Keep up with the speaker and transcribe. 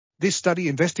This study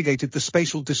investigated the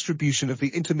spatial distribution of the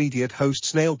intermediate host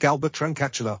snail Galba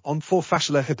truncatula on 4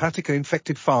 Fasciola hepatica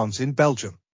infected farms in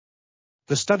Belgium.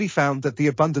 The study found that the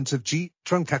abundance of G.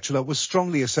 truncatula was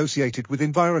strongly associated with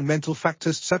environmental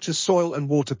factors such as soil and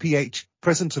water pH,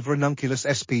 presence of ranunculus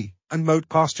sp, and moat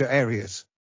pasture areas.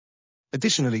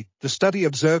 Additionally, the study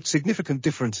observed significant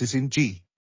differences in G.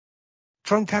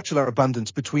 truncatula abundance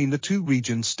between the 2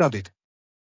 regions studied.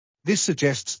 This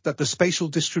suggests that the spatial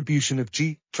distribution of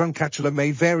G. truncatula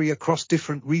may vary across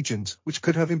different regions, which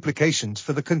could have implications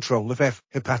for the control of F.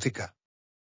 hepatica.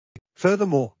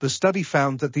 Furthermore, the study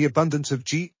found that the abundance of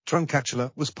G.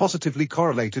 truncatula was positively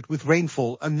correlated with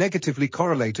rainfall and negatively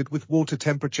correlated with water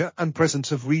temperature and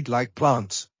presence of reed-like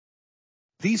plants.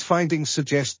 These findings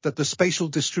suggest that the spatial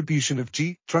distribution of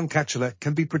G. truncatula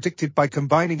can be predicted by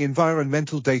combining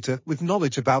environmental data with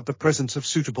knowledge about the presence of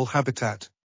suitable habitat.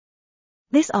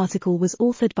 This article was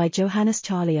authored by Johannes,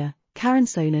 Karen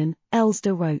Soenen,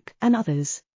 Roeck, and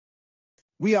others.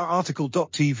 We are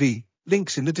RTCLTV,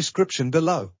 links in the description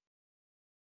below.